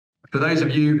For those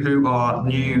of you who are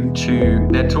new to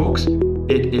NedTALKS,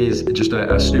 it is just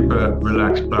a super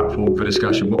relaxed platform for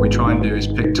discussion. What we try and do is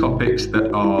pick topics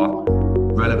that are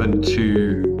relevant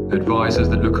to advisors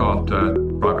that look after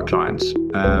private clients.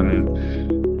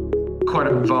 Quite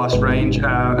a vast range.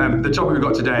 The topic we've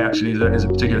got today actually is a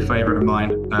particular favourite of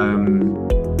mine.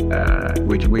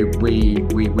 We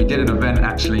did an event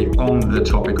actually on the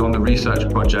topic, on the research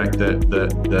project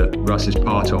that Russ is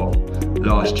part of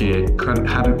last year.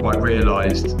 Hadn't quite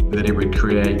realised that it would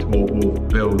create or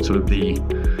build sort of the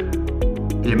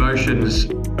emotions,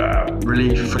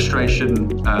 relief, frustration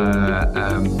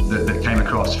that came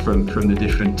across from the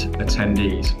different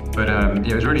attendees. But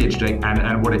it was really interesting,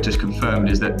 and what it just confirmed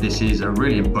is that this is a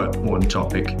really important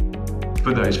topic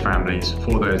for those families,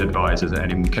 for those advisors, and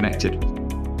anyone connected.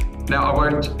 Now, I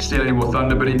won't steal any more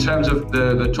thunder, but in terms of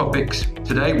the topics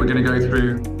today, we're going to go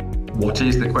through what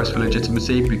is the quest for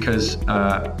legitimacy, because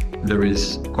there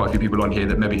is quite a few people on here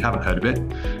that maybe haven't heard of it.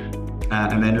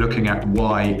 And then looking at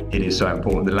why it is so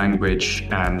important, the language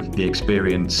and the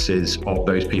experiences of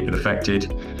those people affected.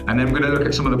 And then we're going to look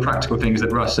at some of the practical things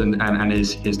that Russ and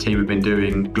his team have been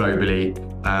doing globally,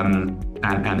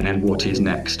 and what is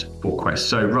next for Quest.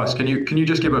 So Russ, can you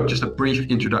just give just a brief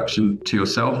introduction to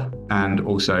yourself, and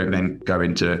also then go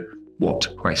into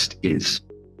what Quest is?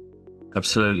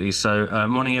 Absolutely. So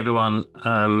morning, everyone.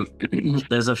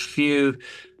 There's a few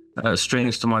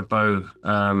strings to my bow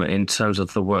in terms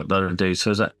of the work that I do.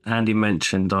 So as Andy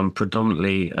mentioned, I'm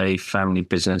predominantly a family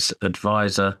business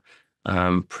advisor.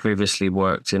 Previously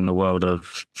worked in the world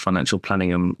of financial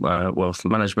planning and wealth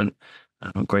management.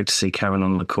 Great to see Karen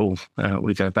on the call.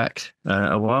 We go back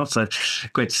a while, so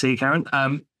great to see you, Karen.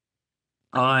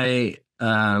 I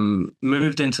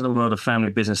moved into the world of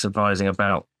family business advising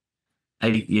about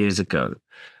 8 years ago,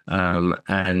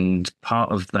 and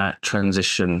part of that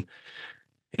transition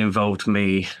involved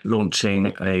me launching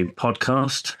a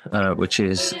podcast, which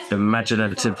is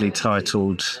imaginatively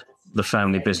titled The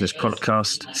Family Business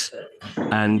Podcast.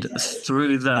 And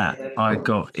through that, I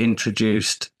got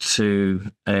introduced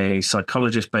to a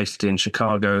psychologist based in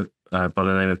Chicago by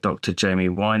the name of Dr. Jamie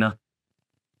Weiner.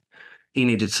 He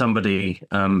needed somebody,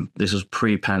 this was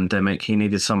pre-pandemic, he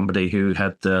needed somebody who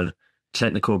had the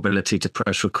technical ability to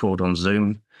press record on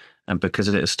Zoom. And because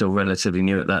it was still relatively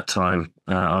new at that time,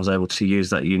 I was able to use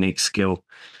that unique skill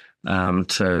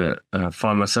to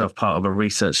find myself part of a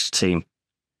research team.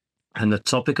 And the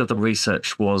topic of the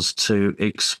research was to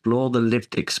explore the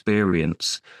lived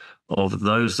experience of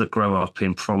those that grow up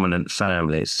in prominent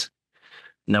families.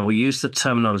 Now, we use the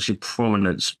terminology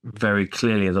prominence very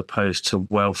clearly as opposed to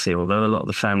wealthy. Although a lot of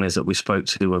the families that we spoke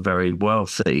to were very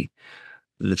wealthy,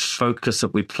 the focus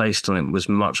that we placed on it was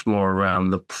much more around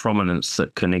the prominence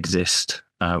that can exist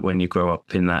when you grow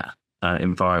up in that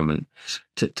environment.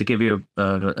 To give you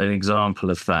an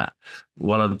example of that,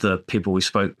 one of the people we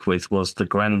spoke with was the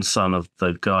grandson of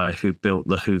the guy who built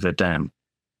the Hoover Dam.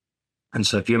 And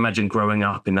so if you imagine growing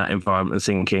up in that environment and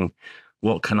thinking,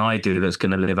 what can I do that's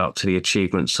going to live up to the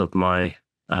achievements of my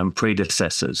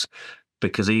predecessors?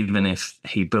 Because even if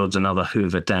he builds another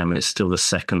Hoover Dam, it's still the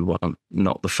second one,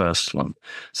 not the first one.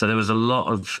 So there was a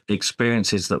lot of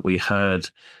experiences that we heard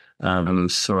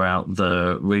throughout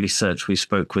the research. We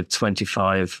spoke with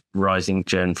 25 rising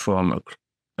gen from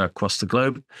across the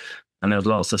globe, and there was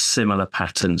lots of similar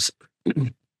patterns.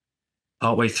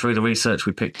 Partway through the research,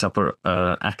 we picked up an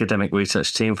academic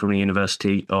research team from the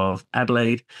University of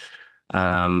Adelaide.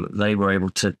 They were able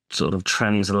to sort of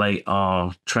translate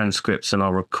our transcripts and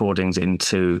our recordings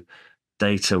into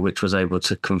data, which was able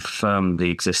to confirm the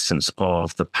existence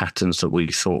of the patterns that we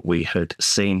thought we had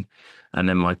seen. And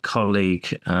then my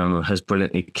colleague has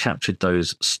brilliantly captured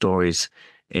those stories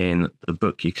in the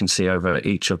book you can see over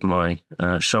each of my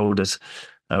shoulders,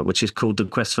 which is called The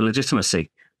Quest for Legitimacy.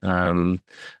 And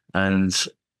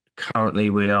currently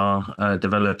we are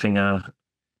developing a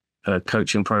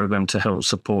coaching program to help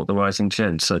support the rising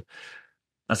gen. So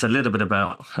that's a little bit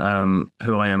about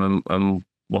who I am and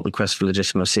what the quest for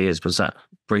legitimacy is. Was that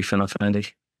brief enough, Andy?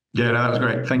 Yeah, no, that was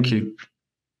great. Thank you.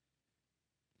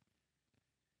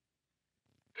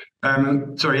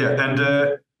 Sorry, yeah.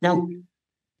 And now,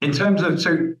 in terms of,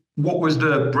 so what was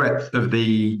the breadth of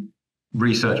the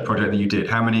research project that you did?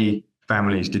 How many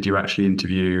families did you actually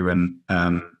interview, and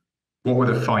what were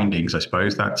the findings, I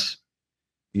suppose?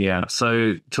 Yeah,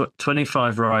 so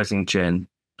 25 rising gen.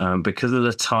 Because of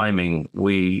the timing,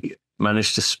 we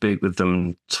managed to speak with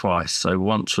them twice. So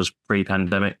once was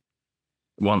pre-pandemic,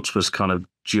 once was kind of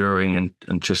during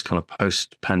and just kind of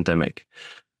post-pandemic.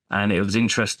 And it was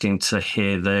interesting to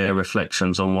hear their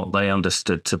reflections on what they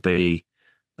understood to be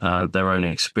their own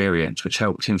experience, which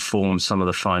helped inform some of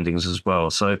the findings as well.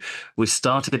 So we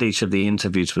started each of the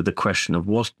interviews with the question of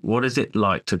what is it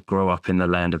like to grow up in the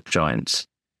land of giants?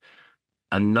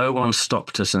 And no one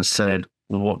stopped us and said,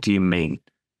 well, what do you mean?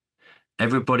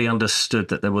 Everybody understood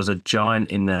that there was a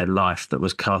giant in their life that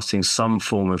was casting some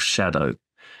form of shadow.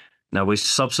 Now, we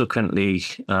subsequently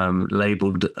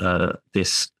labeled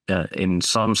this in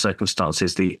some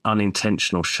circumstances the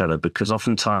unintentional shadow, because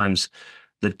oftentimes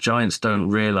the giants don't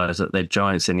realize that they're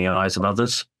giants in the eyes of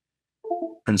others.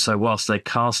 And so whilst they're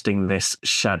casting this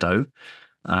shadow,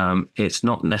 it's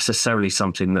not necessarily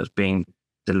something that's being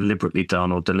deliberately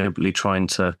done or deliberately trying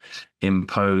to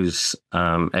impose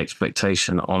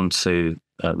expectation onto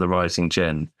the rising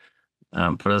gen.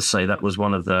 But as I say, that was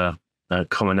one of the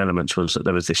common elements, was that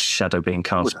there was this shadow being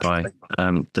cast by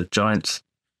the giants.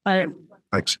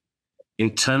 Thanks.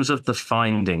 In terms of the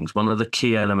findings, one of the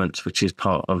key elements, which is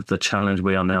part of the challenge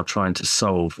we are now trying to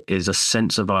solve, is a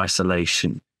sense of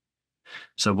isolation.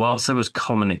 So whilst there was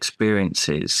common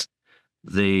experiences,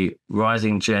 the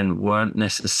rising gen weren't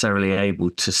necessarily able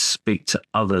to speak to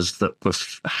others that were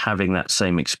having that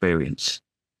same experience.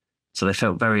 So they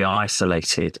felt very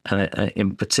isolated, and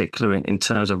in particular, in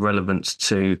terms of relevance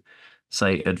to,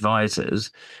 say,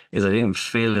 advisors, is they didn't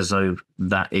feel as though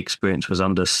that experience was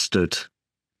understood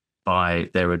by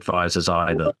their advisors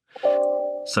either.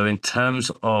 So in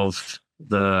terms of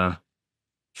the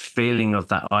feeling of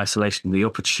that isolation, the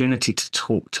opportunity to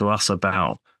talk to us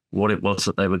about what it was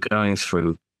that they were going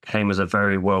through came as a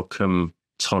very welcome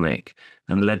tonic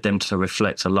and led them to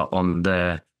reflect a lot on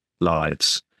their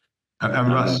lives.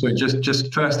 And Russ, so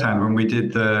just firsthand, when we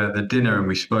did the dinner and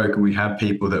we spoke and we had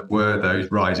people that were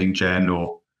those rising gen,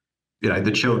 or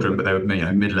the children, but they were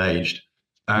middle-aged,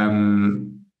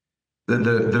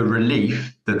 the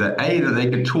relief that they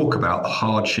could talk about the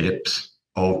hardships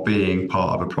of being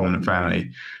part of a prominent family,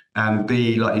 and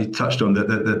B, like you touched on, that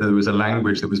there was a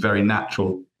language that was very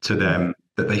natural to them,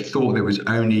 that they thought it was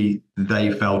only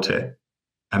they felt it,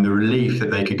 and the relief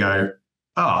that they could go,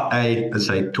 as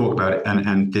they talk about it,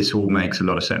 and this all makes a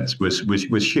lot of sense,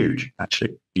 was huge,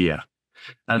 actually. Yeah,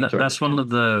 and that's one of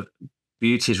the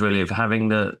beauties really of having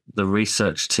the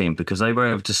research team, because they were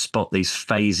able to spot these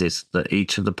phases that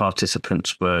each of the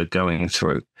participants were going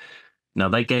through. Now,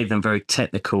 they gave them very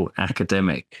technical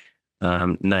academic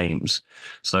names.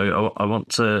 So I want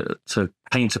to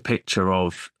paint a picture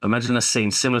of, imagine a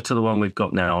scene similar to the one we've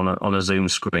got now on a Zoom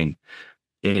screen.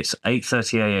 It's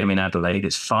 8:30 a.m. in Adelaide,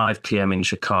 it's 5 p.m. in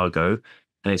Chicago,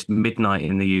 and it's midnight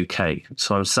in the UK.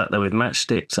 So I'm sat there with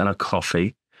matchsticks and a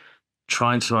coffee,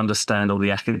 trying to understand all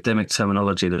the academic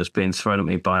terminology that was being thrown at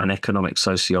me by an economic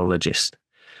sociologist.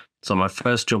 So my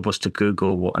first job was to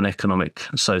Google what an economic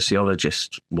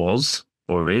sociologist was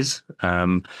or is,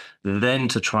 then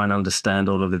to try and understand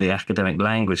all of the academic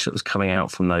language that was coming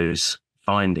out from those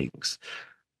findings.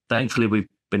 Thankfully, we've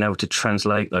been able to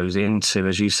translate those into,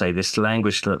 as you say, this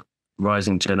language that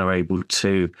rising gen are able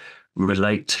to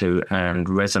relate to and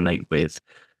resonate with.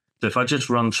 So if I just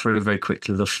run through very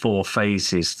quickly the 4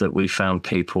 phases that we found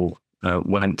people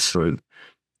went through.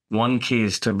 One key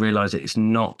is to realize it's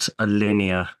not a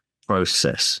linear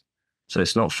process. So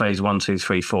it's not phase 1, 2,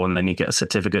 3, 4, and then you get a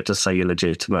certificate to say you're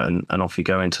legitimate and off you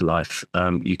go into life.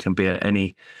 You can be at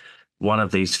any one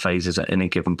of these phases at any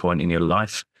given point in your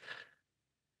life.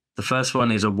 The first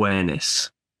one is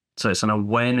awareness. So it's an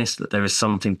awareness that there is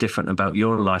something different about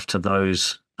your life to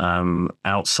those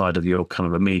outside of your kind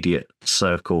of immediate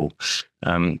circle.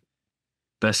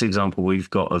 Best example we've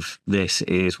got of this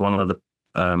is one of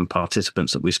the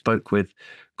participants that we spoke with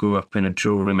grew up in a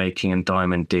jewelry making and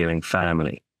diamond dealing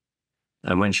family.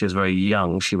 And when she was very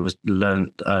young, she was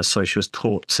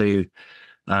taught to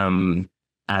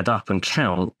add up and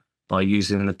count by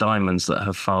using the diamonds that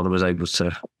her father was able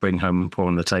to bring home and pour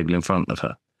on the table in front of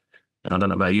her. And I don't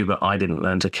know about you, but I didn't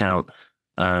learn to count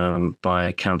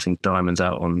by counting diamonds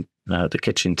out on the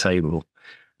kitchen table.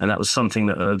 And that was something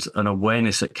that was an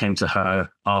awareness that came to her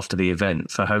after the event.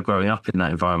 For her growing up in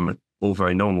that environment, all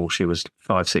very normal. She was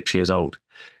 5, 6 years old.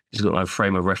 She's got no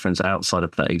frame of reference outside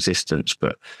of that existence.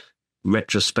 But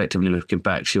retrospectively looking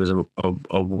back, she was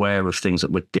aware of things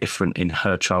that were different in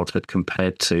her childhood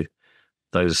compared to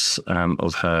those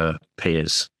of her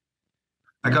peers.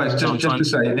 And guys, just to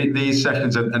say, these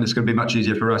sessions, and it's going to be much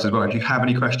easier for us as well. If you have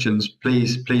any questions,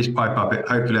 please pipe up.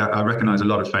 Hopefully, I recognise a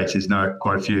lot of faces, know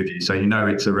quite a few of you, so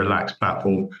it's a relaxed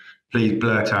platform. Please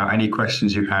blurt out any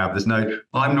questions you have.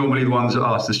 I'm normally the ones that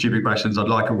ask the stupid questions. I'd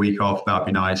like a week off. That'd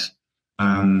be nice.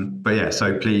 But yeah,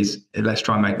 so please, let's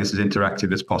try and make this as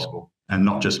interactive as possible, and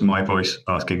not just my voice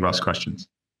asking Russ questions.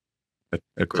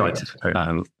 Agreed.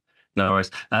 No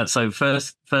worries. So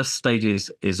first stage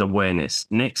is awareness.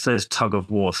 Next, there's tug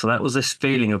of war. So that was this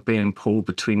feeling of being pulled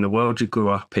between the world you grew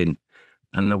up in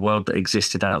and the world that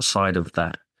existed outside of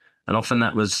that. And often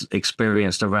that was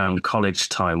experienced around college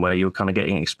time, where you were kind of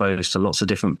getting exposed to lots of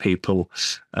different people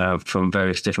from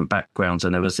various different backgrounds,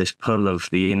 and there was this pull of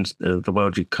the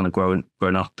world you kind of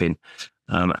grown up in,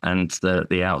 and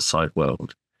the outside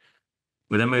world.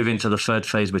 We then move into the third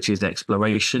phase, which is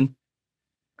exploration.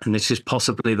 And this is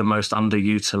possibly the most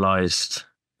underutilized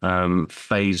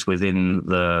phase within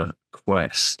the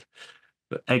quest.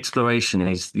 But exploration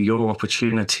is your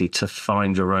opportunity to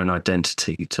find your own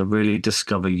identity, to really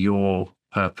discover your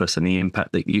purpose and the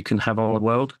impact that you can have on the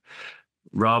world,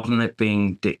 rather than it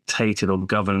being dictated or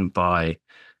governed by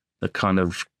the kind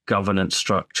of governance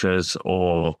structures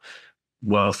or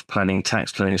wealth planning,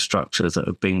 tax planning structures that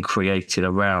have been created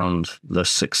around the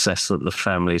success that the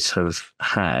families have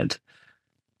had.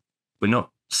 We're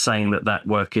not saying that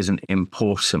work isn't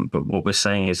important, but what we're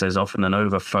saying is there's often an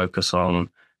over focus on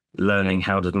learning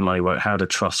how does money work, how do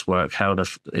trust work,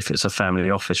 if it's a family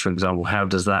office, for example, how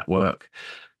does that work?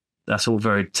 That's all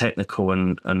very technical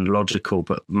and logical,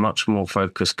 but much more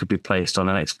focus could be placed on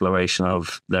an exploration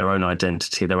of their own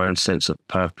identity, their own sense of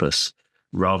purpose,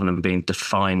 rather than being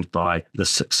defined by the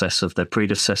success of their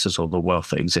predecessors or the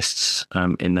wealth that exists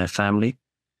in their family.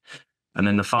 And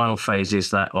then the final phase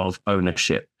is that of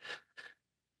ownership.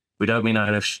 We don't mean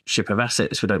ownership of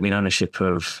assets, we don't mean ownership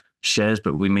of shares,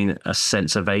 but we mean a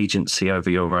sense of agency over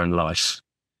your own life.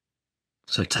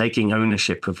 So taking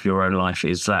ownership of your own life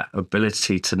is that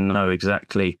ability to know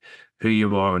exactly who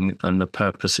you are and the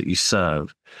purpose that you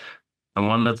serve. And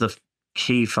one of the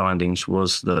key findings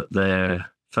was that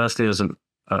firstly, there's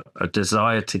a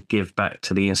desire to give back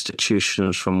to the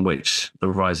institutions from which the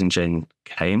rising gen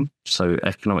came. So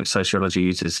economic sociology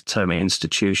uses the term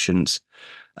institutions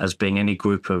as being any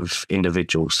group of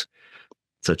individuals.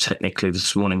 So technically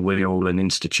this morning we're all an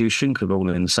institution because we're all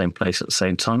in the same place at the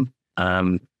same time.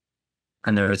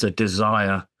 And there is a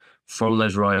desire from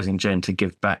those rising gen to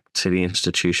give back to the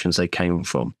institutions they came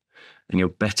from. And you're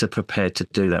better prepared to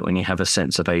do that when you have a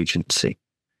sense of agency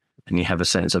and you have a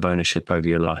sense of ownership over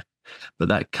your life. But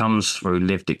that comes through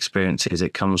lived experiences.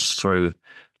 It comes through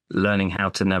learning how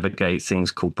to navigate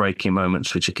things called breaking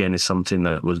moments, which again is something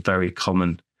that was very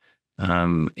common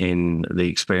in the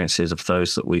experiences of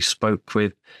those that we spoke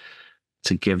with.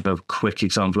 To give a quick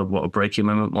example of what a breaking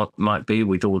moment might be,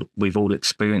 we've all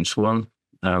experienced one.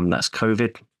 That's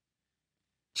COVID.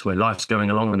 So where life's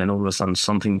going along and then all of a sudden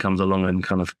something comes along and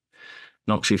kind of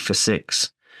knocks you for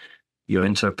six. You're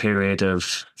into a period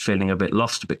of feeling a bit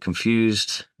lost, a bit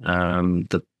confused,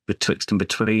 the betwixt and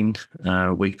between.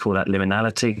 We call that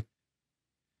liminality.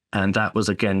 And that was,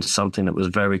 again, something that was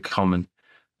very common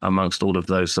amongst all of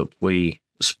those that we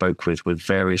spoke with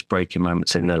various breaking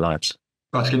moments in their lives.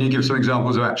 Russ, can you give some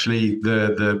examples of actually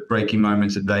the breaking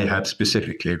moments that they had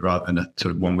specifically, rather than a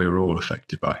sort of one we were all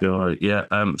affected by? Sure, yeah.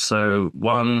 So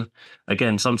one,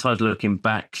 again, sometimes looking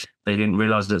back, they didn't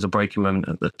realize there's a breaking moment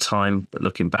at the time, but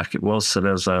looking back it was. So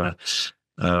there's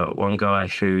one guy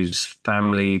whose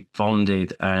family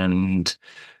bonded and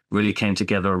really came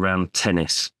together around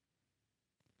tennis.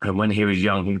 And when he was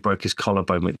young, he broke his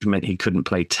collarbone, which meant he couldn't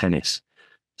play tennis.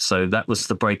 So that was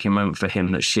the breaking moment for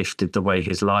him that shifted the way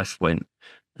his life went.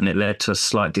 And it led to a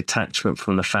slight detachment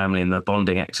from the family and the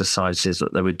bonding exercises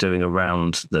that they were doing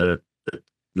around the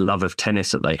love of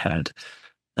tennis that they had.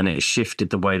 And it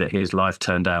shifted the way that his life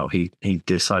turned out. He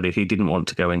decided he didn't want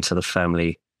to go into the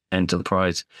family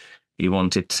enterprise. He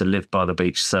wanted to live by the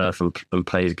beach, surf and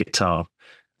play his guitar.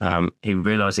 He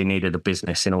realized he needed a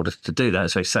business in order to do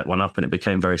that. So he set one up and it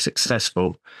became very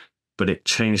successful, but it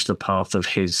changed the path of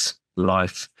his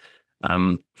life.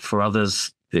 For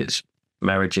others, it's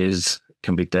marriages,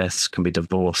 can be deaths, can be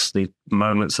divorce, the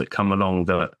moments that come along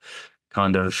that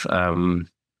kind of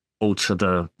alter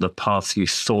the path you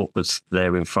thought was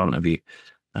there in front of you.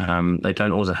 They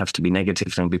don't always have to be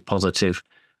negative, they can be positive.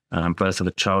 Birth of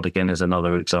a child, again, is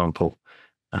another example.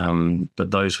 But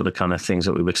those were the kind of things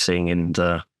that we were seeing in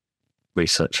the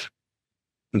research.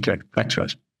 Okay, thanks,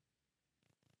 Russ.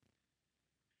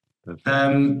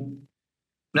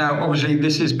 Now, obviously,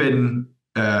 this has been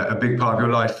a big part of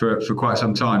your life for quite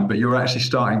some time, but you're actually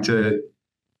starting to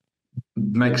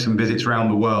make some visits around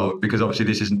the world, because obviously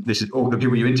this is all the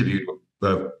people you interviewed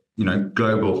were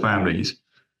global families,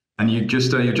 and you're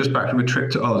just back from a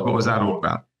trip to Oz. What was that all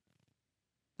about?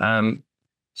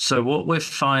 So what we're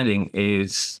finding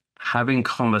is having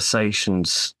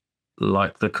conversations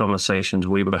like the conversations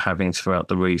we were having throughout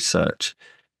the research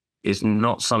is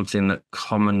not something that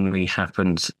commonly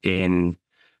happens in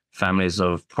families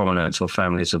of prominence or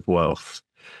families of wealth.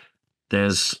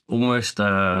 there's almost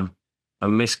a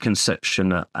misconception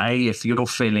that if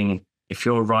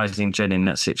you're a rising gen in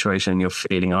that situation and you're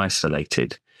feeling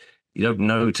isolated, you don't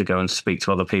know to go and speak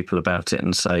to other people about it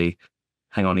and say,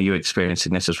 hang on, are you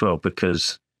experiencing this as well?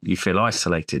 Because you feel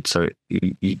isolated. So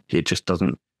it just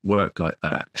doesn't work like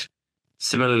that.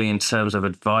 Similarly, in terms of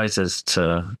advisors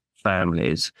to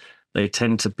families, they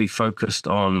tend to be focused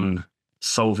on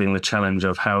solving the challenge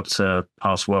of how to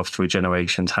pass wealth through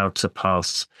generations, how to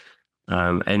pass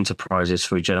enterprises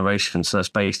through generations. So that's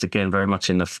based, again, very much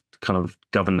in the kind of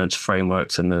governance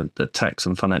frameworks and the tax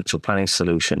and financial planning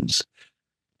solutions.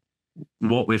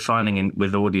 What we're finding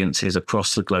with audiences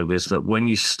across the globe is that when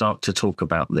you start to talk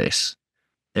about this,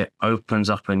 it opens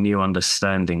up a new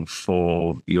understanding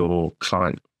for your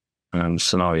client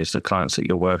scenarios, the clients that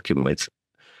you're working with.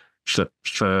 So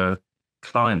for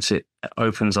clients, it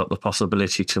opens up the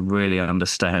possibility to really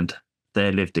understand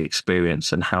their lived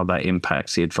experience and how that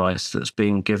impacts the advice that's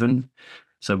being given.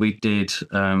 So we did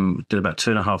about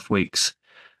 2.5 weeks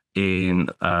in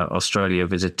Australia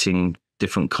visiting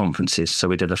different conferences. So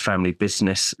we did a family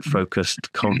business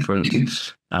focused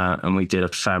conference and we did a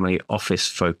family office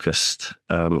focused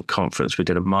conference. We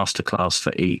did a masterclass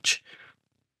for each.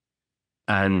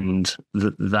 And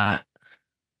that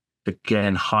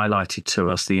again highlighted to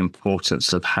us the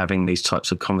importance of having these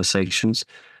types of conversations.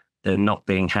 They're not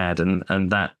being had.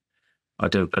 And that I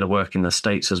do a bit of work in the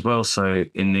States as well. So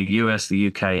in the US, the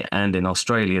UK, and in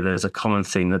Australia, there's a common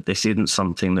theme that this isn't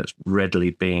something that's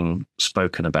readily being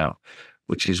spoken about,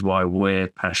 which is why we're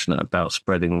passionate about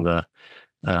spreading the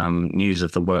news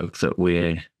of the work that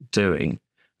we're doing,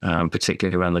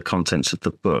 particularly around the contents of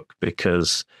the book,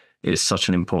 because it's such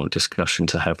an important discussion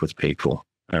to have with people.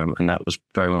 And that was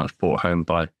very much brought home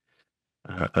by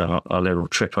our little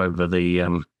trip over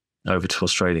to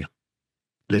Australia.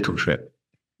 Little trip.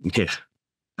 Yeah.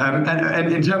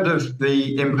 And in terms of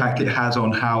the impact it has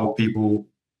on how people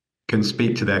can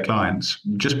speak to their clients,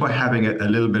 just by having a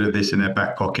little bit of this in their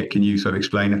back pocket, can you sort of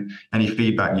explain any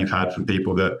feedback you've had from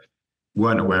people that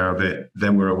weren't aware of it,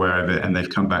 then were aware of it, and they've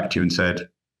come back to you and said,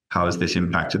 how has this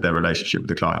impacted their relationship with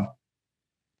the client?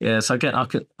 Yeah, so again, I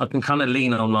can kind of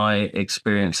lean on my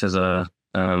experience as a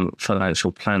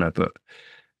financial planner, but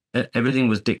everything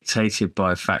was dictated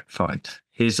by a fact find.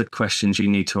 Here's the questions you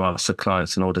need to ask the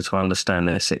clients in order to understand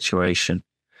their situation.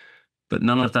 But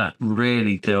none of that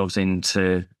really delves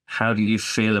into how do you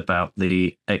feel about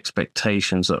the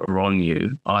expectations that are on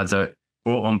you, either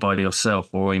brought on by yourself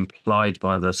or implied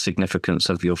by the significance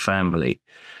of your family,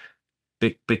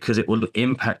 because it will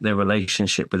impact their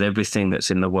relationship with everything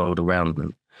that's in the world around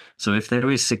them. So if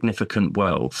there is significant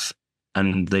wealth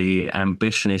and the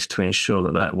ambition is to ensure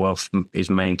that that wealth is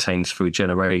maintained through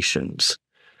generations,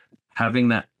 having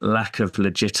that lack of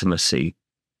legitimacy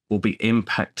will be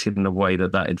impacted in the way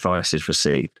that that advice is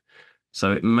received.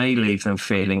 So it may leave them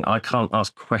feeling, I can't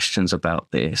ask questions about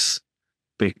this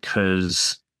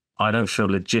because I don't feel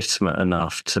legitimate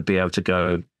enough to be able to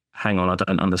go, hang on, I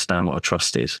don't understand what a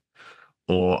trust is,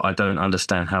 or I don't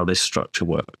understand how this structure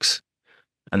works.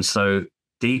 And so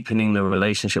deepening the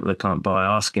relationship with the client by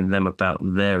asking them about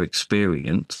their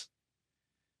experience,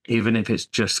 even if it's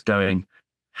just going,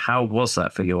 how was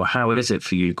that for you? Or how is it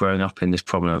for you growing up in this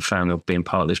prominent family or being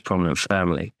part of this prominent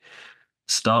family?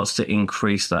 Starts to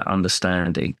increase that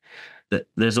understanding. That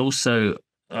there's also,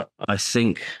 I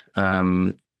think,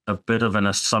 a bit of an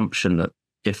assumption that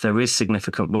if there is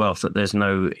significant wealth, that there's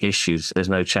no issues, there's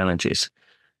no challenges.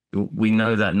 We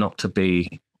know that not to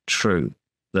be true.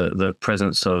 The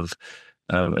presence of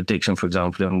addiction, for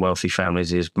example, in wealthy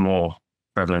families is more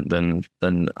prevalent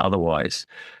than otherwise.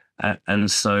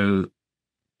 And so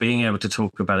being able to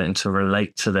talk about it and to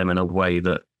relate to them in a way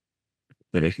that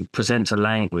presents a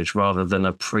language rather than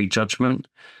a prejudgment,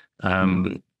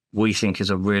 we think is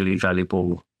a really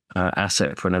valuable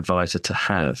asset for an advisor to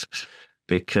have,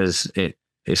 because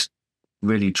it's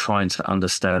really trying to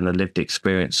understand the lived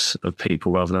experience of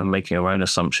people rather than making our own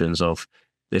assumptions of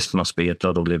this must be a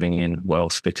doddle living in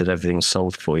wealth because everything's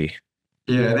sold for you.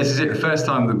 Yeah, this is it. The first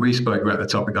time that we spoke about the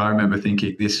topic, I remember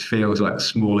thinking this feels like the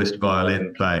smallest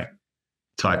violin playing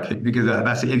type thing, because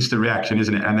that's the instant reaction,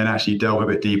 isn't it? And then actually delve a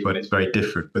bit deeper and it's very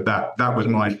different. But that was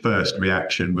my first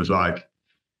reaction, was like,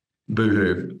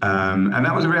 boohoo. And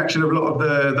that was a reaction of a lot of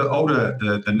the older,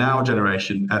 the now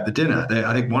generation at the dinner.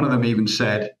 I think one of them even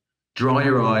said, dry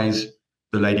your eyes.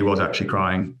 The lady was actually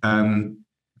crying.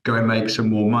 Go and make some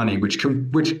more money, which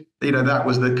that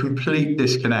was the complete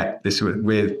disconnect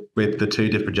with the two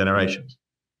different generations.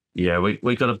 Yeah,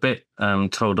 we got a bit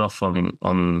told off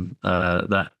on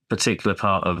that particular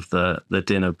part of the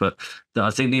dinner, but I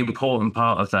think the important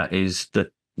part of that is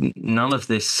that none of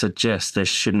this suggests there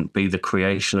shouldn't be the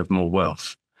creation of more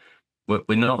wealth.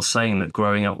 We're not saying that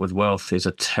growing up with wealth is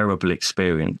a terrible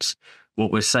experience.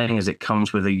 What we're saying is it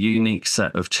comes with a unique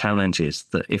set of challenges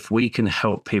that if we can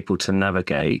help people to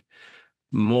navigate,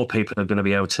 more people are going to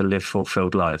be able to live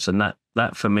fulfilled lives. And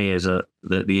that for me is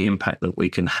the impact that we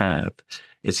can have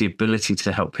is the ability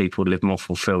to help people live more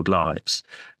fulfilled lives.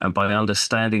 And by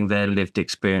understanding their lived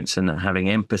experience and having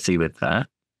empathy with that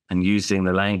and using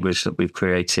the language that we've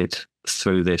created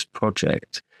through this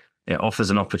project, it offers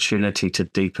an opportunity to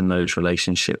deepen those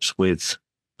relationships with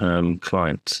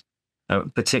clients.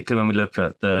 Particularly when we look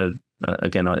at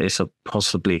again, it's a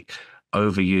possibly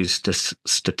overused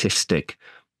statistic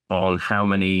on how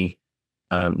many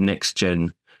next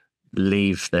gen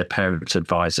leave their parents'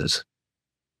 advisors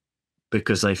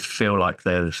because they feel like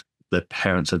they're their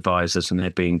parents' advisors and they're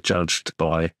being judged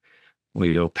by, well,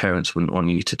 your parents wouldn't want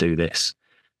you to do this.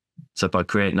 So by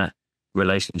creating that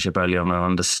relationship early on and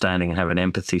understanding and having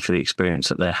empathy for the experience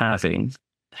that they're having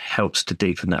helps to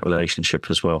deepen that relationship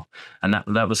as well. And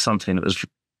that was something that was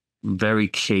very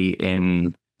key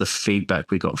in the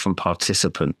feedback we got from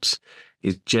participants.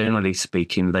 Is generally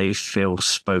speaking, they feel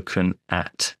spoken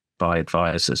at by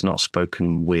advisors, not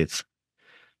spoken with.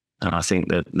 And I think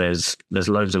that there's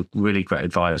loads of really great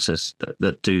advisors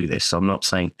that do this. So I'm not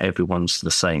saying everyone's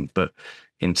the same, but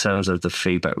in terms of the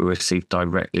feedback we received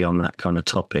directly on that kind of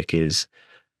topic is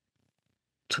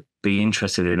to be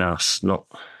interested in us, not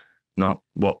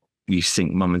what you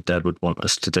think mum and dad would want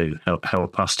us to do.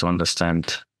 Help us to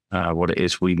understand what it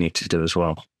is we need to do as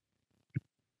well.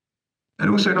 And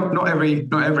also, not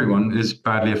everyone is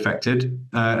badly affected.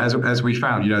 As we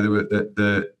found,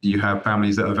 you have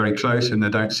families that are very close and they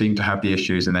don't seem to have the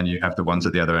issues, and then you have the ones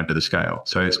at the other end of the scale.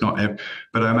 So it's not,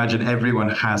 but I imagine everyone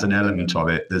has an element of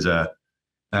it. There's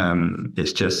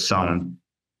it's just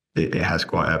it has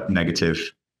quite a negative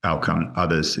outcome.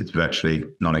 Others, it's virtually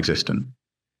non-existent.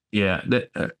 Yeah,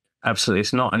 absolutely.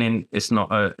 It's not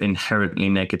an inherently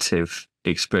negative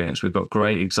experience. We've got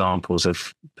great examples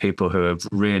of people who have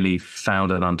really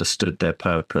found and understood their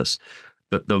purpose,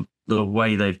 but the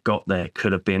way they've got there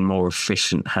could have been more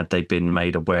efficient had they been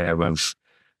made aware of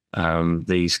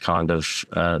these kind of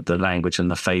the language and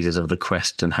the phases of the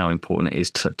quest and how important it is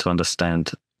to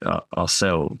understand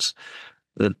ourselves.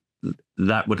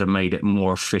 That would have made it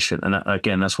more efficient. And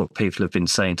again, that's what people have been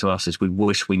saying to us is we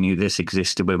wish we knew this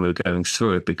existed when we were going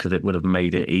through it because it would have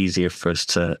made it easier for us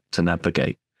to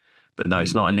navigate. But no,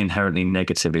 it's not an inherently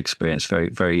negative experience. Very,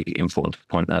 very important to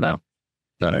point that out.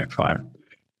 No, fine.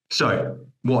 So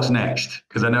what's next?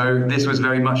 Because I know this was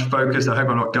very much focused. I hope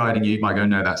I'm not guiding you. You might go,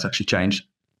 no, that's actually changed.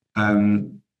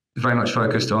 Very much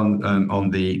focused on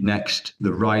the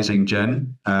rising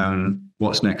gen.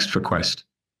 What's next for Quest?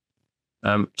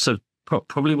 So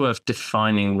probably worth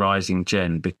defining rising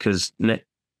gen because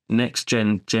next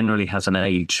gen generally has an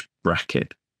age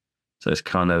bracket. So it's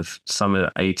kind of some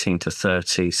are 18 to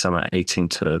 30, some are 18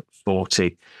 to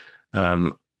 40.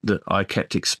 That I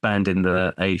kept expanding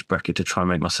the age bracket to try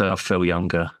and make myself feel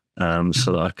younger,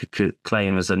 so that I could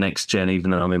claim as the next gen,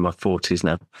 even though I'm in my 40s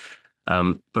now.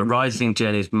 But rising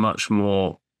gen is much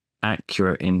more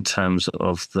accurate in terms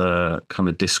of the kind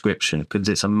of description because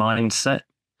it's a mindset,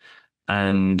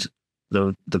 and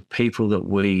the people that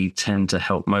we tend to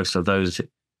help most are those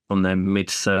from their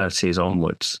mid-30s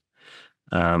onwards.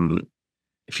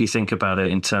 If you think about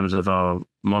it in terms of our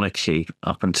monarchy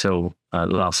up until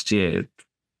last year,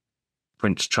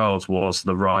 Prince Charles was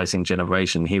the rising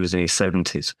generation. He was in his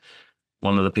 70s.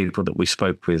 One of the people that we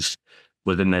spoke with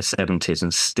was in their 70s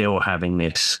and still having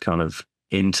this kind of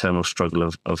internal struggle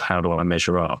of how do I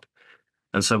measure up?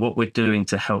 And so what we're doing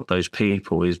to help those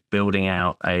people is building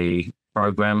out a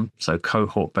program, so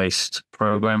cohort-based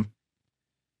program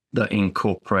that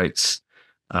incorporates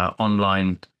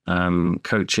online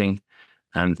coaching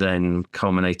and then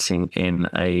culminating in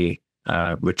a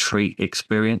retreat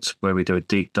experience where we do a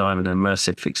deep dive and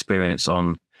immersive experience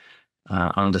on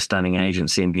understanding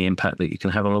agency and the impact that you can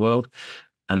have on the world,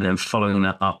 and then following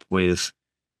that up with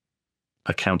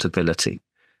accountability.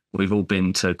 We've all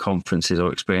been to conferences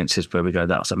or experiences where we go,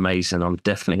 that's amazing. I'm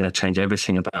definitely going to change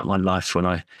everything about my life when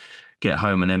I get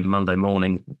home, and then Monday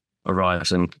morning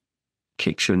arrives and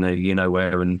kicks you in the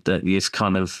you-know-where, and it's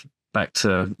kind of back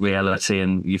to reality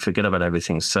and you forget about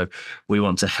everything. So we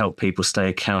want to help people stay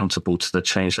accountable to the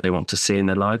change that they want to see in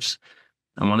their lives.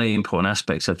 And one of the important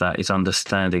aspects of that is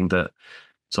understanding that.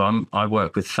 So I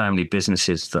work with family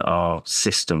businesses that are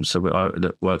systems. So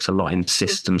that works a lot in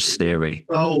systems theory.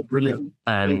 Oh, brilliant.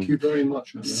 And thank you very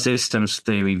much. Systems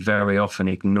theory very often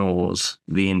ignores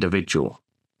the individual.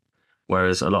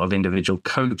 whereas a lot of individual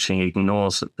coaching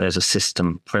ignores that there's a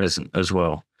system present as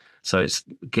well. So it's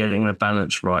getting the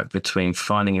balance right between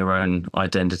finding your own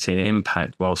identity and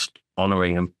impact whilst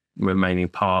honouring and remaining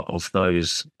part of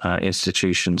those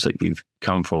institutions that you've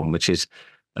come from, which is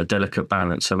a delicate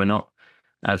balance. So we're not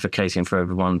advocating for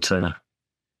everyone to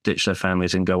ditch their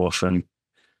families and go off and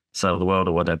sell the world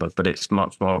or whatever, but it's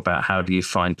much more about how do you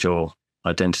find your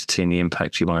identity and the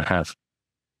impact you might have.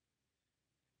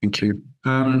 Thank you.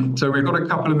 So we've got a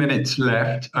couple of minutes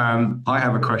left. I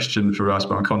have a question for us,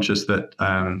 but I'm conscious that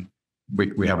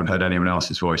we haven't heard anyone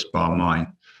else's voice bar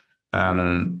mine.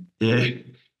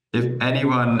 If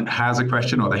anyone has a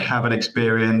question or they have an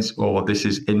experience or this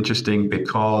is interesting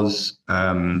because,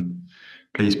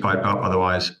 please pipe up.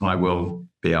 Otherwise, I will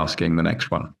be asking the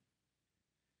next one.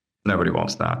 Nobody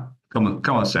wants that. Come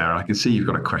on, Sarah. I can see you've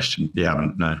got a question. You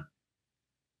haven't, no.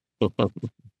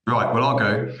 Right, well, I'll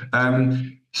go.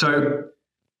 So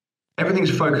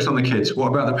everything's focused on the kids. What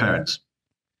about the parents?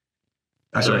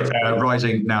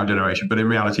 Rising now generation, but in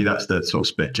reality, that's the sort of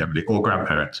split generally, or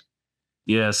grandparents.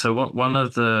 Yeah, so one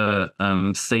of the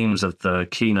themes of the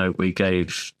keynote we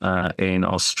gave in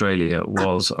Australia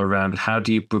was around how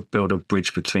do you build a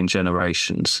bridge between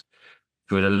generations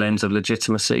through the lens of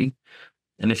legitimacy.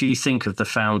 And if you think of the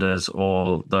founders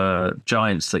or the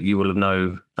giants that you will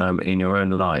know in your own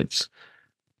lives,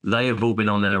 they have all been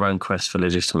on their own quest for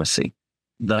legitimacy.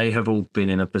 They have all been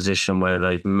in a position where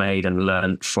they've made and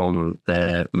learned from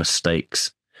their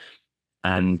mistakes.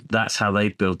 And that's how they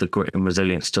build the grit and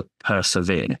resilience to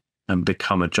persevere and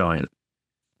become a giant.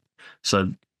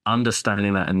 So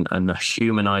understanding that and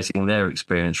humanizing their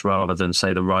experience rather than,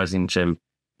 say, the rising gem,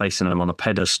 placing them on a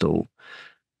pedestal,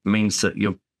 means that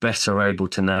you're better able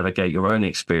to navigate your own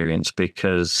experience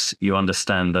because you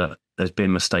understand that there's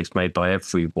been mistakes made by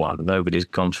everyone. Nobody's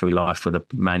gone through life with a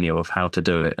manual of how to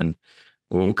do it. And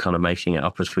we're all kind of making it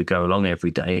up as we go along every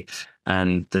day.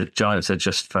 And the giants are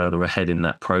just further ahead in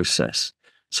that process.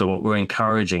 So what we're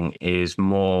encouraging is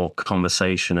more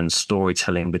conversation and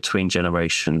storytelling between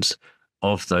generations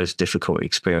of those difficult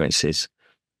experiences,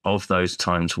 of those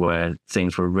times where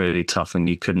things were really tough and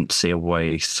you couldn't see a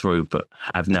way through, but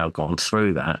have now gone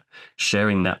through that,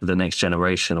 sharing that with the next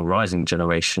generation or rising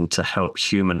generation to help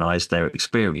humanize their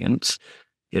experience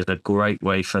is a great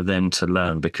way for them to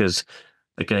learn. Because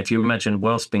again, if you imagine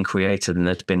wealth's been created and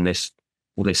there's been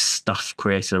all this stuff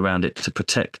created around it to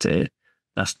protect it,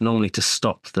 that's normally to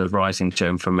stop the rising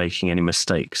gem from making any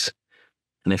mistakes.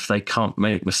 And if they can't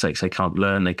make mistakes, they can't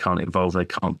learn, they can't evolve, they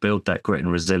can't build that grit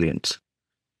and resilience.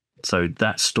 So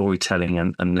that storytelling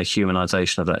and the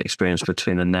humanization of that experience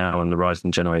between the now and the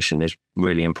rising generation is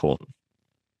really important.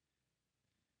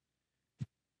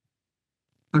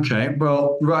 Okay,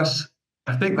 well, Russ,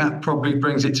 I think that probably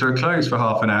brings it to a close for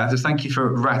half an hour. So thank you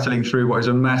for rattling through what is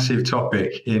a massive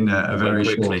topic in a very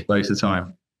short space of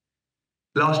time.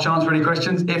 Last chance for any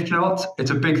questions. If not,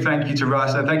 it's a big thank you to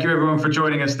Russ. And thank you everyone for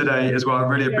joining us today as well. I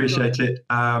really appreciate it.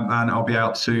 And I'll be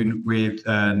out soon with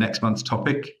next month's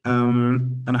topic.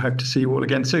 And I hope to see you all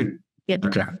again soon. Yep.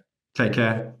 Okay. Take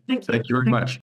care. Thank you very much.